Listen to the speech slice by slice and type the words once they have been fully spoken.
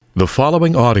The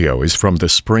following audio is from the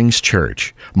Springs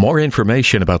Church. More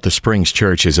information about the Springs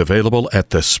Church is available at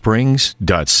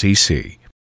thesprings.cc.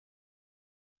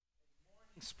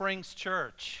 Springs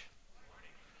Church,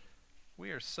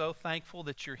 we are so thankful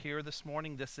that you're here this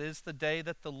morning. This is the day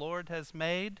that the Lord has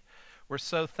made. We're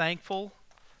so thankful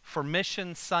for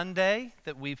Mission Sunday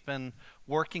that we've been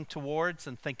working towards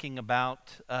and thinking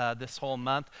about this whole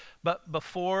month. But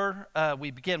before we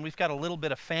begin, we've got a little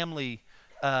bit of family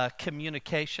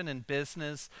communication and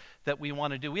business that we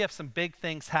want to do. We have some big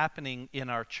things happening in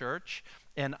our church,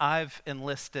 and I've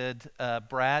enlisted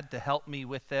Brad to help me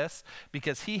with this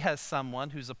because he has someone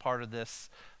who's a part of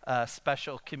this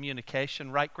special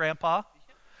communication, right, Grandpa?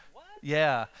 What?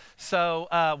 Yeah. So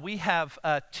we have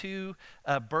two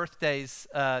birthdays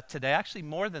today, actually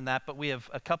more than that, but we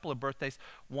have a couple of birthdays.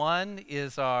 One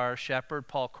is our shepherd,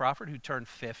 Paul Crawford, who turned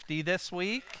 50 this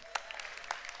week.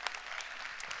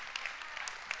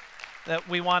 That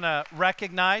we want to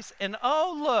recognize. And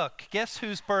oh, look, guess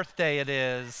whose birthday it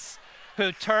is?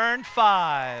 Who turned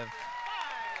 5.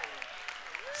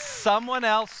 Someone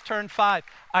else turned 5.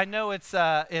 I know it's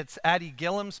Addie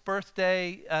Gillum's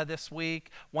birthday this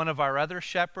week. One of our other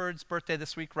shepherds' birthday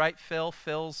this week, right, Phil?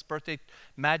 Phil's birthday,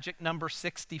 magic number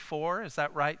 64. Is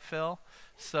that right, Phil?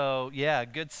 So, yeah,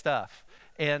 good stuff.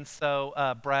 And so,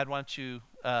 Brad, why don't you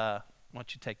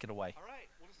take it away? All right.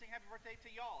 We'll just sing happy birthday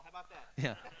to y'all. How about that?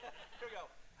 Yeah. Here we go.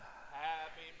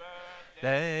 Happy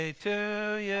birthday Day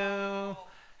to you.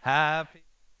 Happy.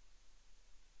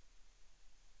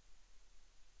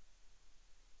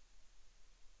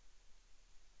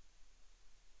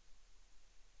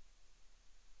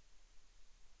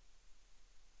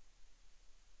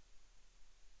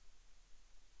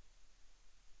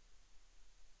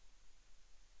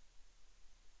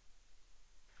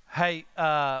 Hey,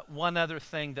 one other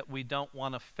thing that we don't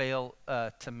want to fail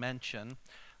to mention.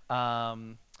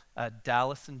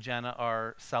 Dallas and Jenna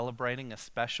are celebrating a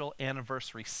special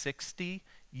anniversary, 60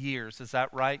 years. Is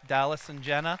that right, Dallas and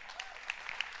Jenna?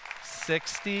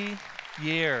 60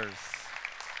 years.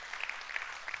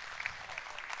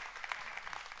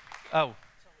 Oh. Go ahead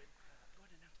and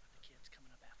announce about the kids coming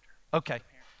up after.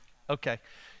 Okay.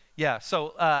 Yeah,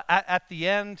 so at the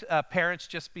end, parents,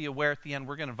 just be aware at the end,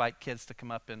 we're going to invite kids to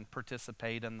come up and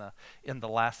participate in the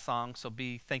last song. So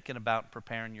be thinking about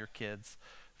preparing your kids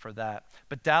for that.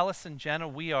 But Dallas and Jenna,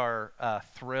 we are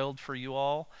thrilled for you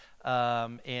all,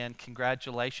 and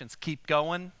congratulations. Keep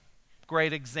going.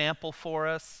 Great example for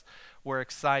us. We're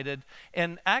excited.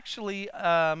 And actually,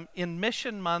 in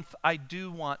Mission Month, I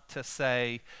do want to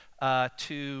say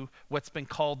to what's been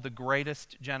called the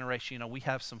greatest generation. You know, we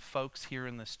have some folks here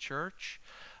in this church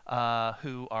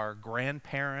who are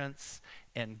grandparents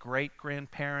and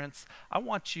great-grandparents. I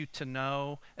want you to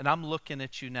know, and I'm looking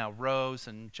at you now, Rose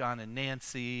and John and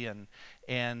Nancy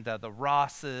and the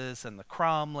Rosses and the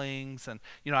Cromlings, and,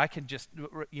 you know, I can just,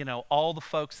 you know, all the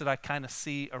folks that I kind of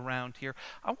see around here.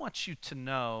 I want you to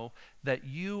know that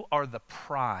you are the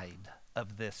pride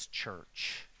of this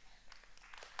church.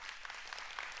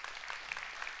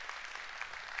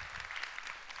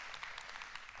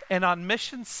 And on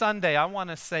Mission Sunday, I want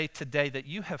to say today that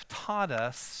you have taught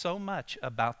us so much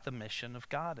about the mission of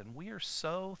God, and we are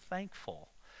so thankful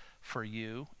for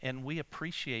you, and we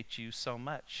appreciate you so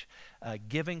much,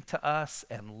 giving to us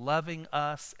and loving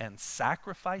us and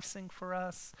sacrificing for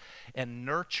us and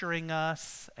nurturing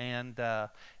us, and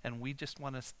we just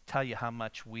want to tell you how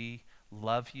much we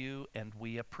love you and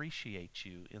we appreciate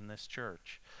you in this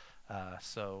church.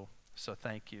 So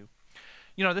thank you.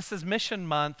 You know, this is Mission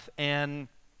Month, and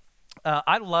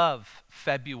I love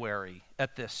February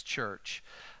at this church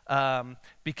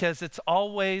because it's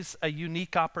always a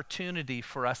unique opportunity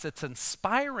for us. It's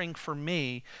inspiring for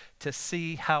me to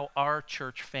see how our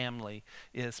church family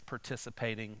is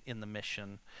participating in the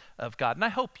mission of God. And I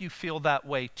hope you feel that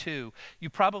way too. You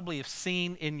probably have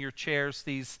seen in your chairs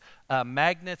these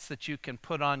magnets that you can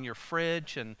put on your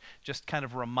fridge and just kind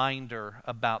of reminder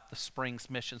about the Springs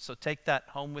mission. So take that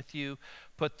home with you,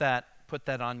 put that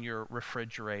on your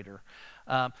refrigerator.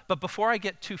 But before I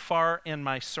get too far in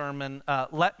my sermon,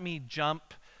 let me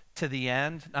jump to the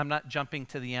end. I'm not jumping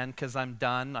to the end because I'm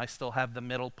done. I still have the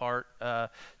middle part,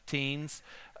 teens.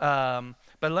 But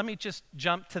let me just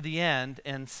jump to the end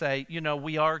and say, you know,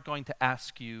 we are going to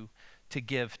ask you to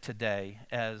give today,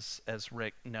 as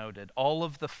Rick noted. All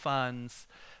of the funds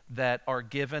that are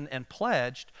given and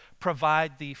pledged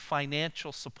provide the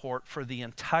financial support for the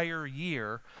entire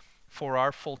year for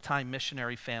our full-time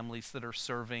missionary families that are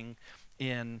serving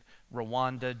in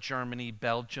Rwanda, Germany,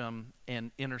 Belgium,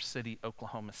 and inner city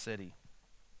Oklahoma City.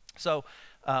 So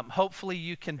Hopefully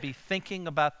you can be thinking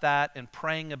about that and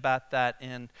praying about that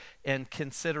and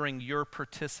considering your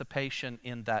participation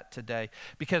in that today,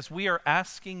 because we are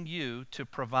asking you to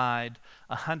provide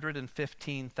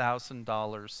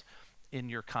 $115,000 in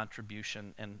your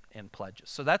contribution and pledges.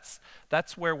 So that's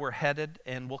where we're headed,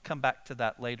 and we'll come back to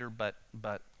that later, but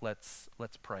let's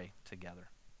pray together.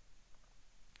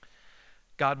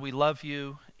 God, we love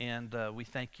you, and we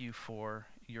thank you for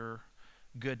your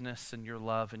goodness and your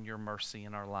love and your mercy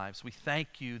in our lives. We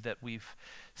thank you that we've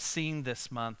seen this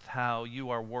month how you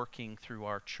are working through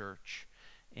our church,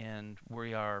 and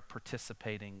we are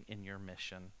participating in your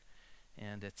mission.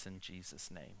 And it's in Jesus'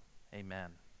 name.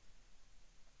 Amen.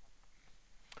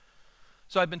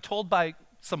 So I've been told by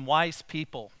some wise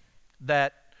people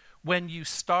that when you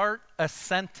start a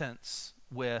sentence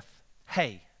with,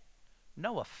 hey,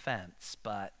 no offense,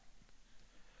 but,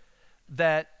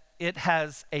 that it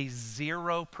has a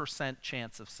 0%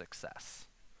 chance of success.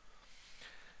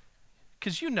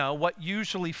 Because what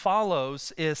usually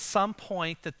follows is some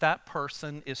point that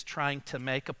person is trying to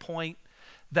make, a point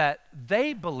that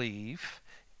they believe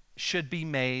should be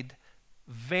made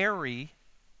very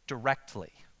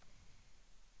directly.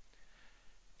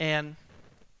 And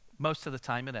most of the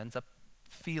time it ends up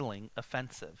feeling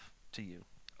offensive to you.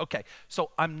 Okay,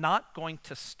 so I'm not going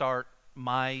to start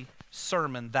my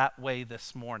sermon that way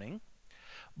this morning,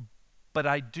 but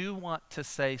I do want to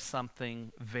say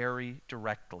something very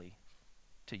directly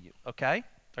to you, okay?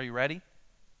 Are you ready?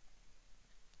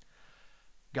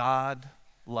 God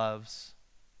loves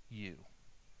you.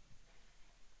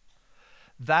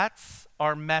 That's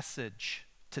our message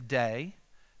today,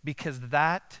 because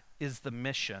that is the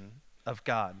mission of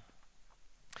God.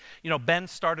 Ben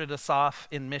started us off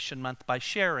in Mission Month by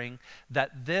sharing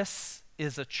that this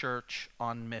is a church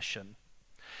on mission.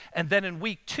 And then in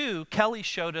week 2, Kelly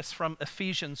showed us from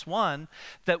Ephesians 1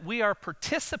 that we are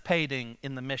participating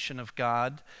in the mission of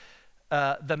God,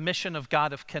 the mission of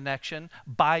God of connection,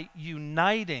 by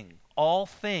uniting all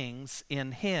things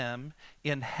in Him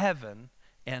in heaven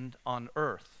and on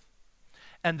earth.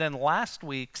 And then last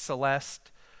week,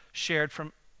 Celeste shared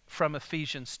from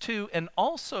Ephesians 2 and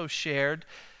also shared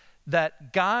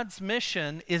that God's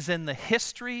mission is in the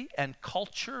history and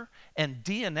culture and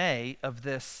DNA of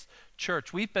this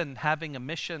church. We've been having a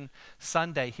Mission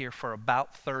Sunday here for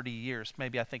about 30 years,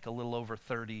 maybe I think a little over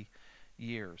 30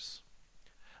 years.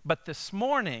 But this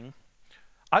morning,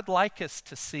 I'd like us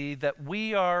to see that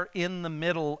we are in the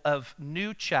middle of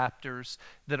new chapters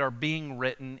that are being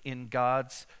written in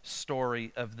God's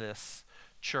story of this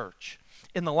church.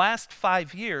 In the last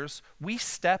 5 years, we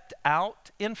stepped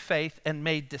out in faith and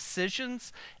made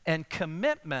decisions and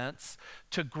commitments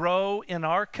to grow in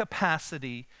our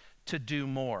capacity to do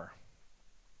more.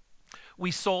 We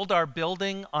sold our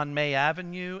building on May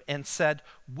Avenue and said,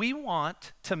 we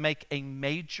want to make a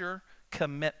major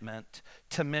commitment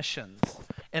to missions.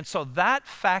 And so that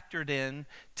factored in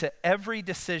to every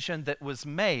decision that was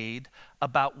made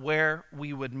about where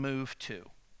we would move to.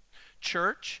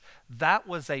 Church, that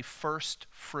was a first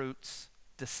fruits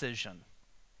decision.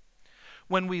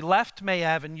 When we left May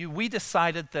Avenue, we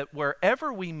decided that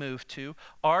wherever we moved to,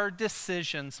 our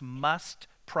decisions must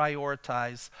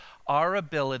prioritize our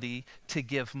ability to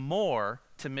give more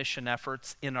to mission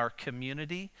efforts in our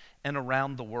community and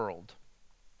around the world.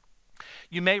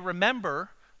 You may remember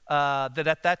that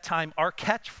at that time, our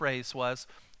catchphrase was,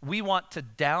 we want to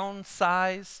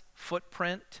downsize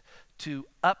footprint to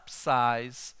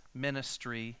upsize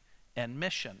ministry and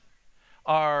mission.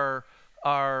 Our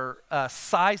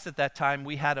size at that time,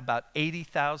 we had about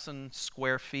 80,000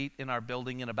 square feet in our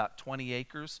building and about 20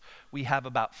 acres. We have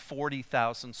about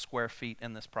 40,000 square feet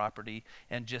in this property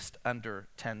and just under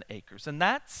 10 acres. And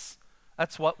that's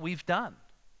what we've done.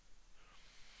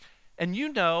 And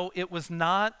it was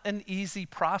not an easy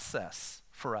process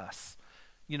for us.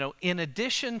 In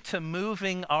addition to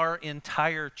moving our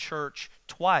entire church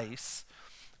twice,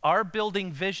 our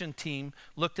building vision team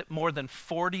looked at more than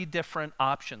 40 different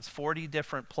options, 40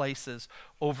 different places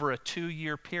over a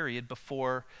 2-year period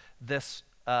before this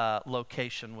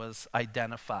location was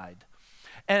identified.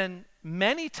 And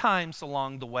many times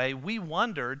along the way, we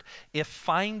wondered if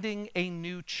finding a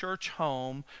new church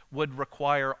home would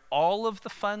require all of the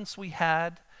funds we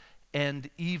had and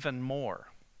even more.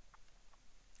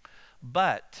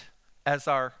 But as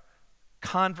our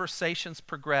conversations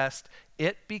progressed,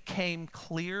 it became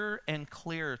clearer and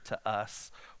clearer to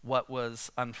us what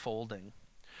was unfolding.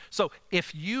 So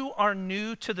if you are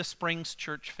new to the Springs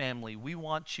Church family, we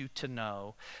want you to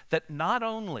know that not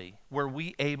only were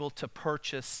we able to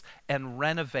purchase and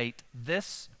renovate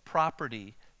this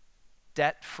property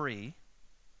debt-free,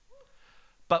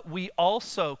 but we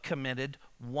also committed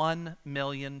 $1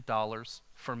 million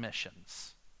for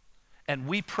missions. And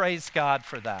we praise God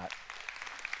for that.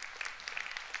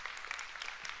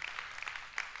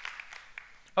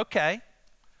 Okay,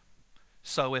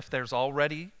 so if there's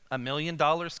already $1 million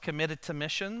committed to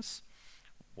missions,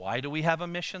 why do we have a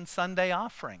Mission Sunday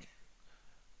offering?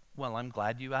 Well, I'm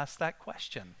glad you asked that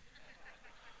question.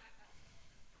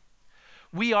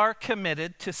 We are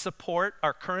committed to support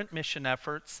our current mission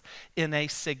efforts in a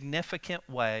significant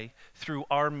way through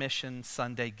our Mission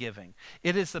Sunday giving.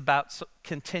 It is about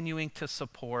continuing to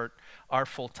support our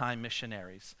full-time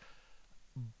missionaries.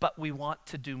 But we want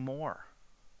to do more.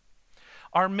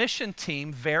 Our mission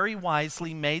team very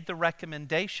wisely made the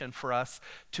recommendation for us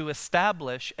to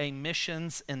establish a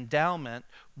missions endowment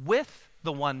with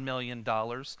the $1 million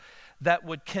that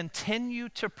would continue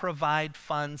to provide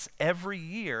funds every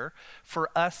year for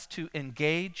us to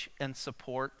engage and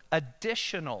support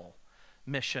additional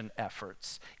mission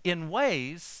efforts in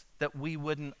ways that we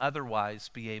wouldn't otherwise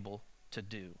be able to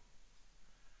do.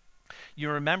 You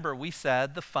remember we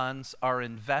said the funds are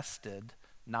invested,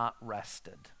 not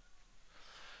rested.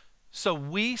 So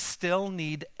we still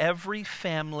need every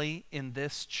family in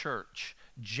this church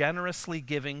generously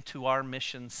giving to our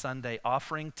Mission Sunday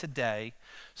offering today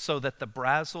so that the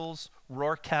Brazells,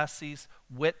 Rorcasses,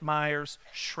 Whitmires,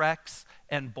 Schrecks,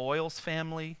 and Boyles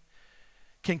family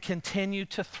can continue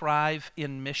to thrive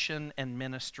in mission and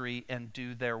ministry and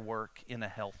do their work in a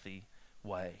healthy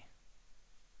way.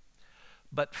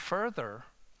 But further,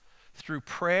 through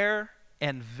prayer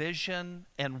and vision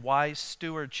and wise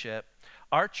stewardship,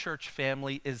 our church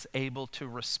family is able to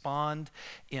respond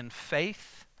in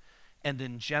faith and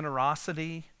in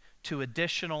generosity to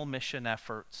additional mission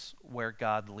efforts where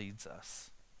God leads us.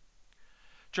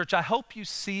 Church, I hope you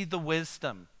see the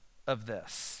wisdom of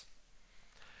this,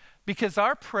 because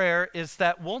our prayer is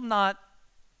that we'll not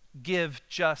give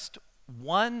just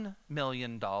 $1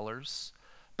 million,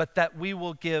 but that we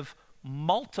will give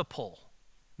multiple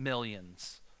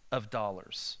millions of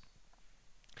dollars.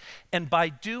 And by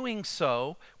doing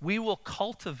so, we will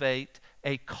cultivate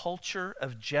a culture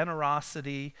of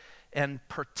generosity and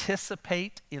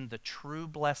participate in the true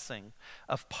blessing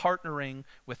of partnering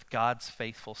with God's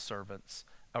faithful servants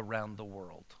around the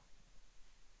world.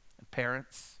 And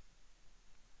parents,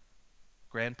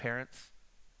 grandparents,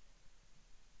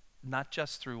 not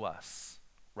just through us,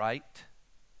 right?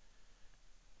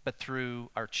 But through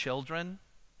our children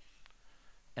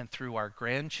and through our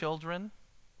grandchildren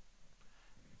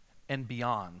and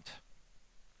beyond.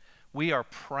 We are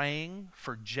praying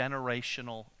for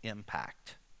generational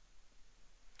impact.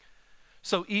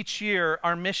 So each year,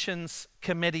 our missions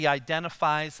committee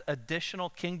identifies additional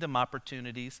kingdom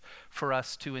opportunities for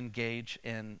us to engage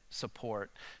and support.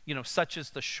 Such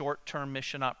as the short-term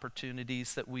mission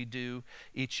opportunities that we do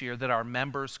each year, that our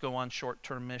members go on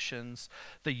short-term missions,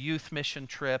 the youth mission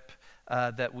trip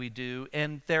that we do,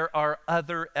 and there are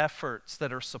other efforts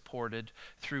that are supported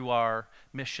through our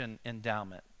mission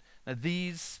endowment. Now,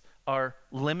 these are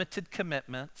limited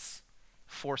commitments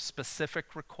for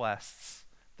specific requests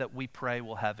that we pray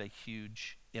will have a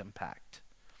huge impact.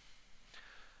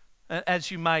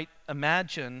 As you might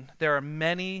imagine, there are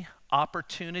many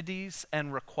opportunities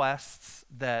and requests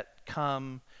that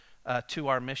come to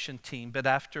our mission team, but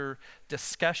after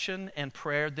discussion and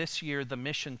prayer this year, the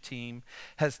mission team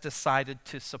has decided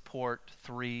to support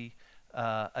 3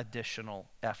 additional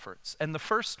efforts. And the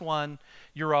first one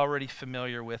you're already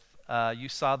familiar with. You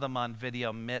saw them on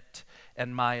video, Mit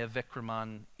and Maya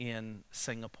Vikraman in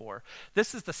Singapore.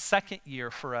 This is the second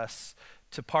year for us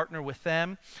to partner with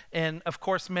them. And of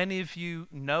course, many of you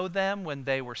know them when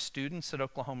they were students at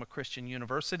Oklahoma Christian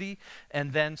University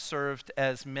and then served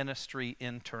as ministry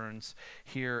interns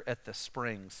here at the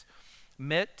Springs.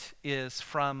 Mit is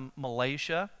from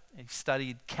Malaysia. He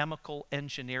studied chemical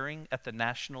engineering at the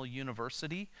National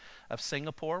University of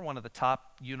Singapore, one of the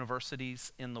top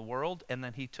universities in the world, and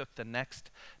then he took the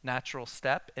next natural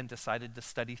step and decided to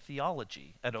study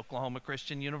theology at Oklahoma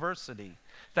Christian University.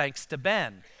 Thanks to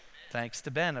Ben,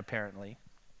 apparently.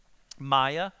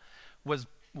 Maya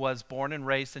was born and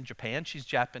raised in Japan. She's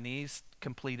Japanese,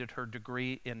 completed her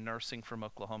degree in nursing from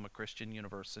Oklahoma Christian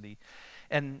University.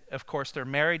 And of course, they're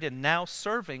married and now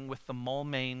serving with the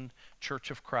Moulmein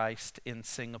Church of Christ in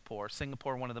Singapore.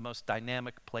 Singapore, one of the most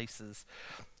dynamic places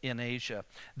in Asia.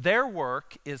 Their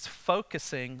work is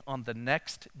focusing on the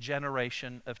next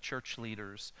generation of church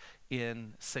leaders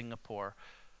in Singapore.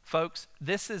 Folks,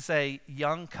 this is a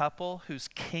young couple whose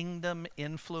kingdom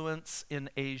influence in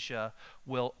Asia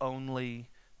will only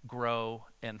grow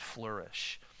and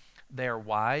flourish. They are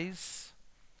wise,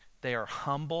 they are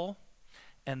humble,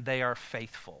 and they are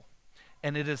faithful.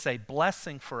 And it is a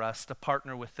blessing for us to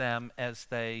partner with them as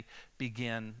they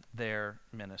begin their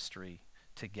ministry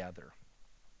together.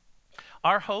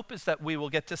 Our hope is that we will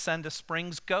get to send a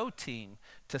Springs Go team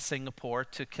to Singapore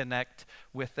to connect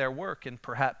with their work, and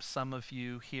perhaps some of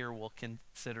you here will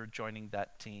consider joining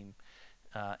that team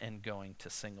and going to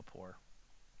Singapore.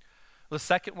 The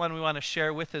second one we want to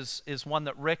share with is one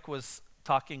that Rick was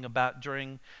talking about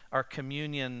during our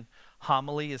communion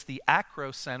homily, is the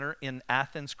Acro Center in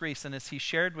Athens, Greece. And as he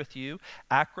shared with you,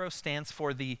 Acro stands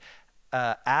for the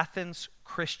Athens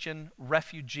Christian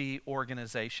Refugee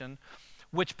Organization,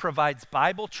 which provides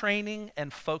Bible training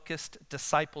and focused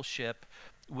discipleship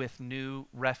with new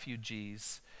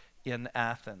refugees in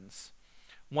Athens.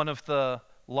 One of the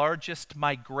largest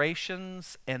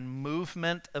migrations and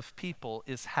movement of people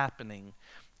is happening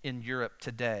in Europe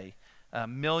today.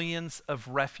 Millions of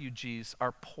refugees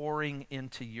are pouring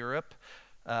into Europe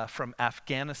from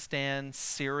Afghanistan,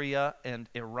 Syria, and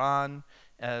Iran,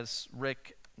 as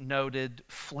Rick noted,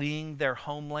 fleeing their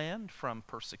homeland from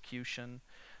persecution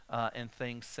and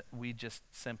things we just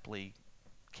simply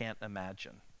can't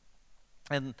imagine.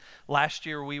 And last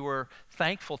year we were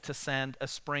thankful to send a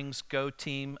Springs Go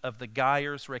team of the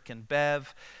Geyers, Rick and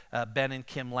Bev, Ben and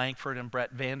Kim Langford, and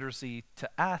Brett Vanderzee to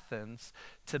Athens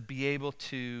to be able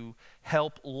to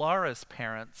help Laura's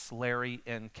parents, Larry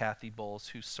and Kathy Bowles,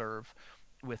 who serve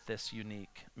with this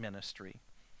unique ministry.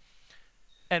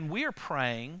 And we are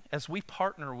praying, as we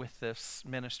partner with this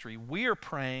ministry, we are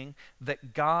praying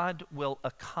that God will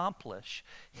accomplish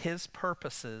his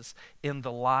purposes in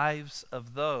the lives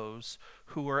of those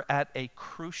who are at a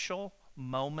crucial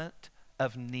moment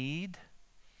of need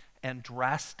and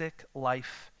drastic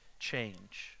life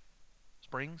change.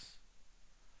 Springs,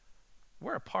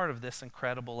 we're a part of this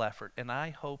incredible effort, and I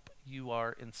hope you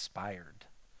are inspired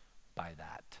by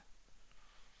that.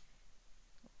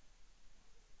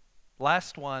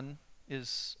 Last one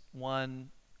is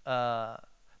one that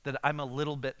I'm a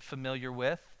little bit familiar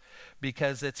with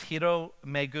because it's Hiro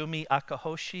Megumi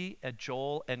Akahoshi and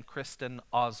Joel and Kristen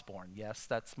Osborne. Yes,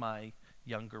 that's my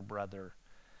younger brother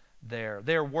there.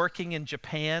 They're working in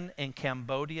Japan and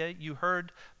Cambodia. You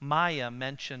heard Maya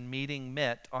mention meeting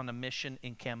Mitt on a mission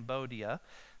in Cambodia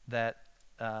that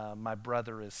my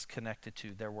brother is connected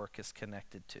to, their work is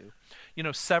connected to. You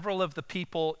know, several of the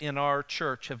people in our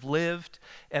church have lived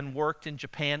and worked in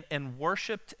Japan and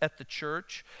worshiped at the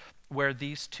church where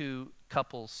these two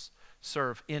couples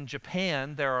serve. In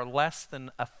Japan, there are less than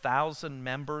 1,000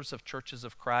 members of Churches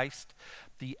of Christ.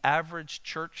 The average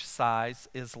church size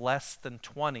is less than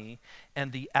 20,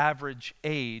 and the average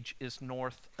age is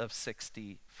north of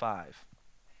 65.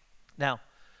 Now,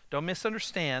 don't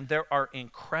misunderstand, there are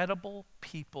incredible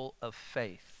people of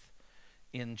faith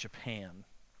in Japan.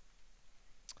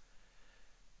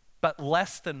 But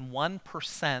less than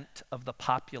 1% of the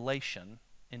population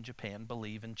in Japan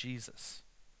believe in Jesus.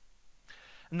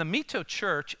 And the Mito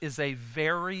Church is a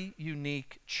very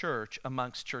unique church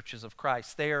amongst Churches of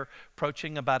Christ. They are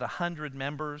approaching about 100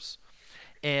 members,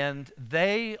 and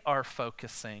they are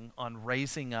focusing on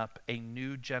raising up a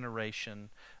new generation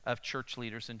of church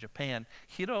leaders in Japan.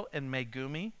 Hiro and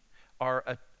Megumi are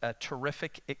a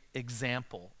terrific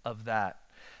example of that.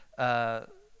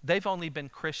 They've only been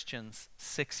Christians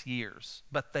 6 years,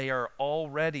 but they are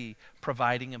already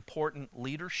providing important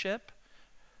leadership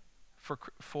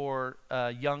for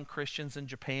young Christians in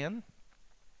Japan.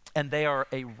 And they are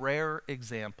a rare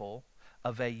example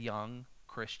of a young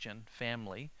Christian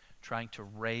family trying to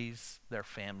raise their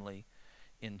family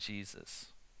in Jesus.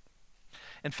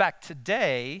 In fact,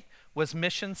 today was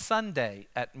Mission Sunday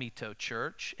at Mito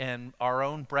Church, and our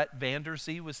own Brett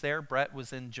Vanderzee was there. Brett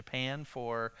was in Japan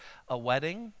for a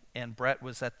wedding, and Brett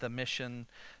was at the Mission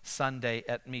Sunday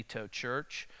at Mito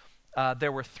Church.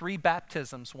 There were 3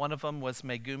 baptisms. One of them was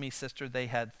Megumi's sister. They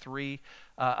had 3.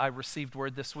 I received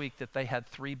word this week that they had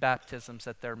 3 baptisms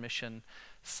at their Mission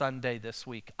Sunday this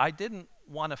week. I didn't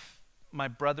want my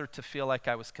brother to feel like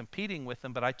I was competing with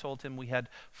him, but I told him we had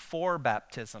 4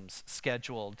 baptisms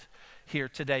scheduled here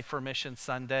today for Mission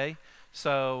Sunday.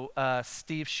 So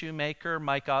Steve Shoemaker,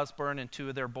 Mike Osborne, and 2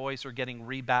 of their boys are getting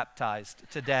rebaptized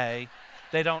today.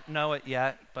 They don't know it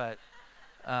yet, but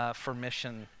for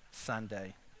Mission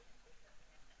Sunday.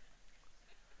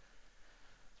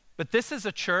 But this is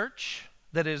a church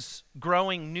that is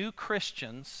growing new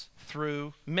Christians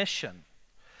through mission.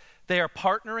 They are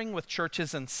partnering with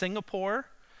churches in Singapore.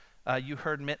 You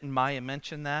heard Mitt and Maya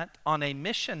mention that, on a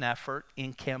mission effort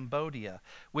in Cambodia,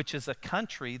 which is a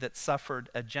country that suffered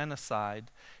a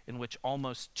genocide in which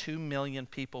almost 2 million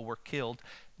people were killed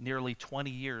nearly 20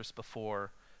 years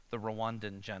before the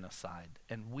Rwandan genocide.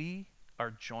 And we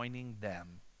are joining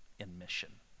them in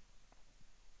mission.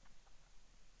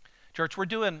 Church, we're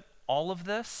doing all of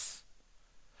this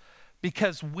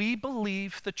because we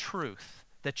believe the truth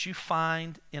that you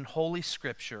find in Holy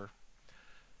Scripture.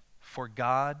 For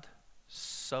God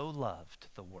so loved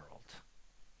the world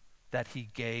that he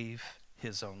gave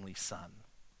his only Son.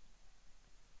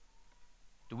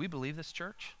 Do we believe this,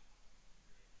 church?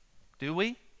 Do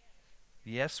we?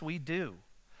 Yes, we do.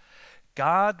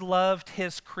 God loved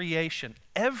his creation,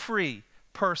 every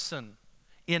person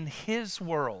in his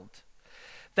world,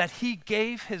 that he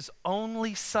gave his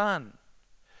only Son,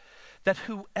 that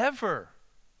whoever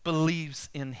believes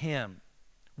in him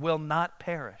will not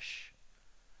perish,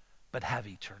 but have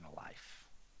eternal life.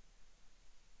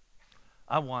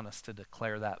 I want us to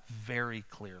declare that very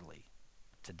clearly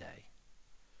today.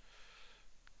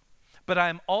 But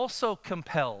I'm also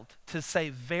compelled to say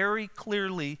very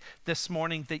clearly this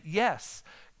morning that yes,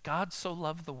 God so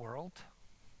loved the world,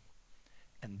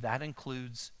 and that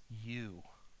includes you.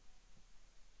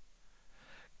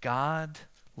 God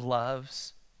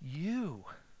loves you.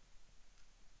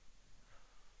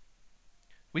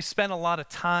 We spent a lot of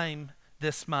time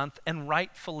this month, and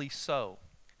rightfully so,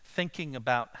 thinking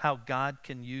about how God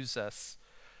can use us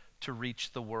to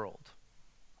reach the world.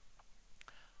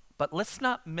 But let's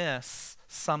not miss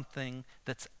something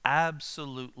that's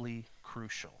absolutely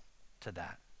crucial to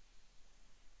that.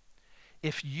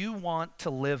 If you want to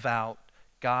live out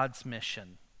God's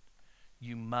mission,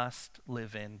 you must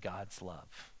live in God's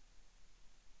love.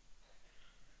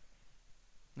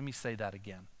 Let me say that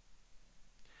again.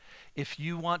 If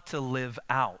you want to live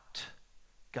out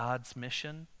God's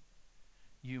mission,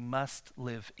 you must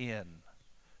live in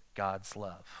God's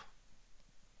love.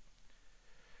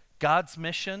 God's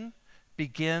mission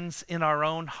begins in our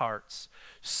own hearts,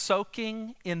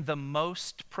 soaking in the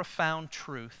most profound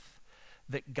truth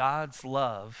that God's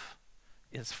love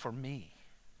is for me.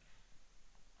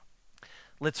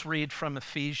 Let's read from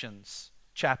Ephesians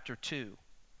chapter 2.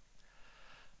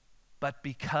 But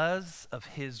because of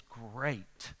his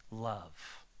great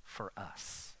love for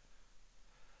us,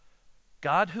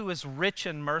 God, who is rich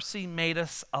in mercy, made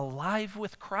us alive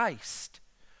with Christ.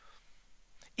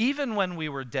 Even when we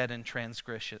were dead in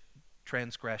transgressions,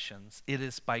 it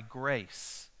is by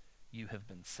grace you have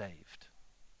been saved.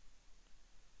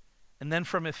 And then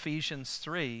from Ephesians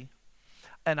 3,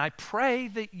 and I pray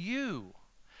that you,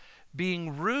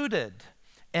 being rooted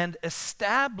and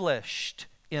established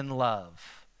in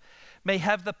love, may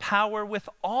have the power with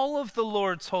all of the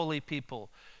Lord's holy people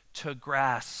to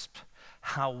grasp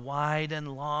how wide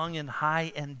and long and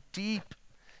high and deep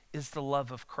is the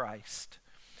love of Christ,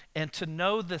 and to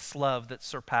know this love that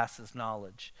surpasses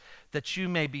knowledge, that you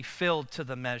may be filled to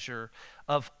the measure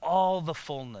of all the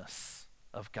fullness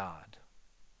of God.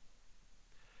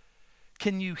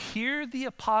 Can you hear the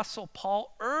Apostle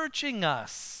Paul urging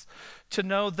us to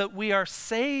know that we are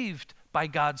saved by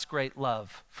God's great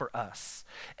love for us,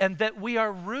 and that we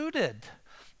are rooted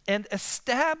and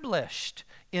established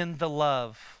in the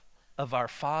love of our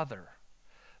Father,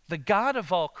 the God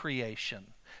of all creation,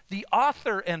 the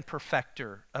author and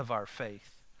perfecter of our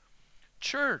faith?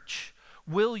 Church,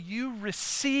 will you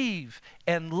receive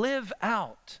and live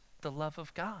out the love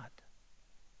of God?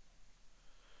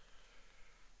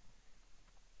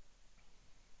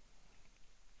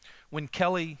 When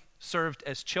Kelly served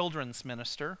as children's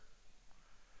minister,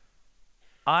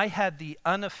 I had the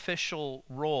unofficial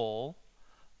role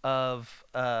of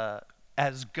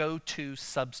as go-to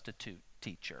substitute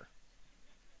teacher.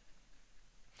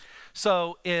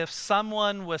 So if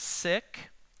someone was sick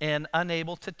and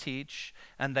unable to teach,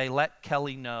 and they let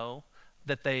Kelly know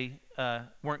that they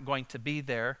weren't going to be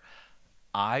there,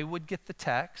 I would get the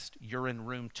text, "You're in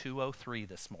room 203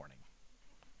 this morning,"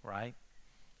 right?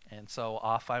 And so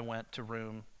off I went to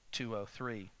room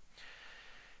 203.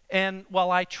 And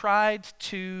while I tried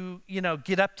to,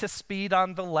 get up to speed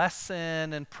on the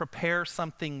lesson and prepare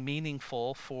something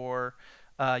meaningful for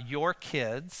your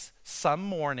kids, some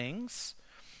mornings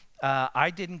I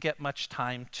didn't get much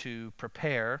time to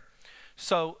prepare.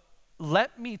 So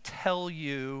let me tell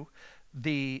you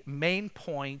the main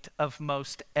point of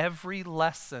most every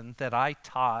lesson that I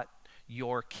taught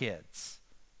your kids.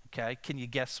 Okay, can you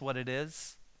guess what it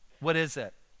is? What is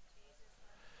it?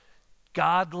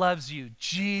 God loves you.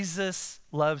 Jesus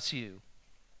loves you.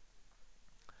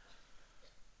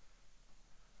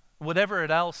 Whatever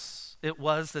else it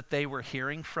was that they were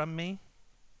hearing from me,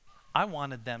 I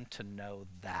wanted them to know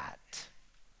that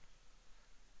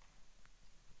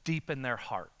deep in their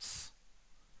hearts,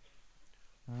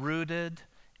 rooted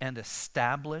and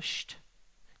established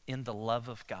in the love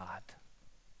of God,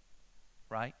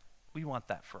 right? We want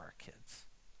that for our kids.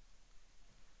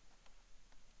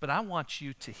 But I want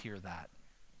you to hear that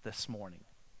this morning.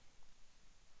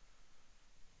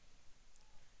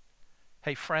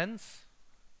 Hey, friends,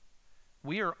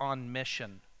 we are on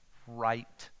mission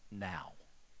right now.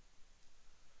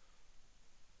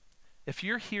 If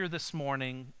you're here this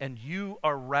morning and you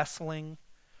are wrestling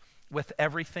with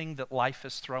everything that life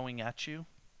is throwing at you,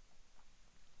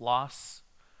 loss,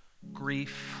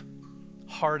 grief,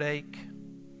 heartache,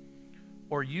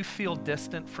 or you feel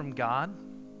distant from God,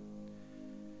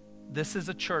 this is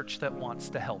a church that wants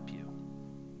to help you.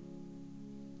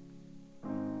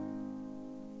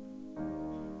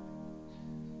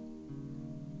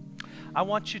 I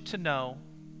want you to know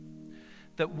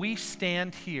that we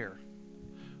stand here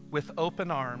with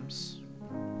open arms,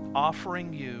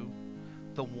 offering you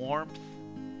the warmth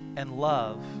and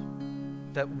love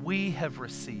that we have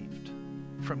received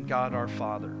from God our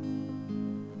Father.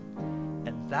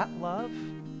 And that love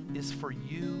is for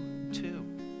you too.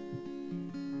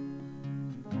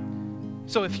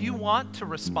 So if you want to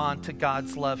respond to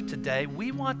God's love today,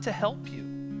 we want to help you.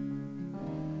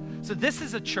 So this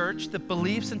is a church that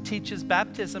believes and teaches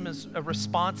baptism as a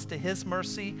response to His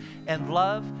mercy and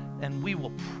love, and we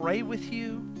will pray with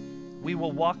you, we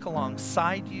will walk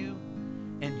alongside you,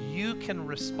 and you can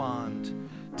respond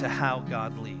to how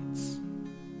God leads.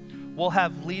 We'll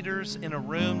have leaders in a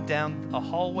room down a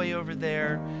hallway over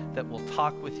there that will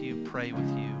talk with you, pray with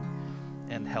you,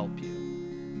 and help you.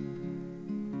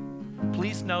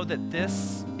 Please know that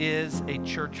this is a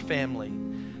church family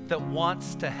that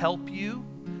wants to help you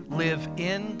live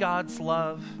in God's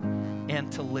love and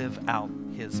to live out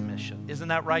His mission. Isn't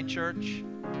that right, church?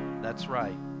 That's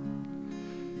right.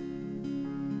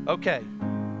 Okay,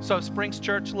 so Springs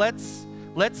Church, let's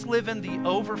live in the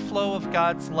overflow of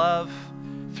God's love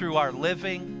through our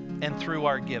living and through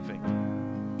our giving.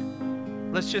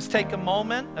 Let's just take a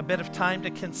moment, a bit of time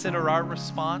to consider our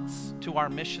response to our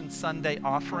Mission Sunday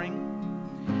offering.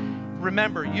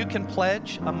 Remember, you can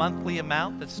pledge a monthly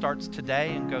amount that starts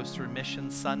today and goes through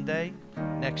Mission Sunday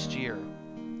next year.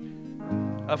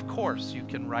 Of course, you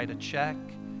can write a check,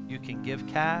 you can give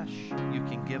cash, you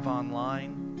can give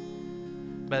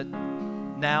online. But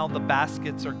now the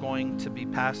baskets are going to be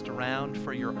passed around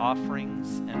for your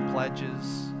offerings and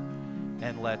pledges,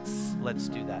 and let's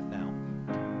do that now.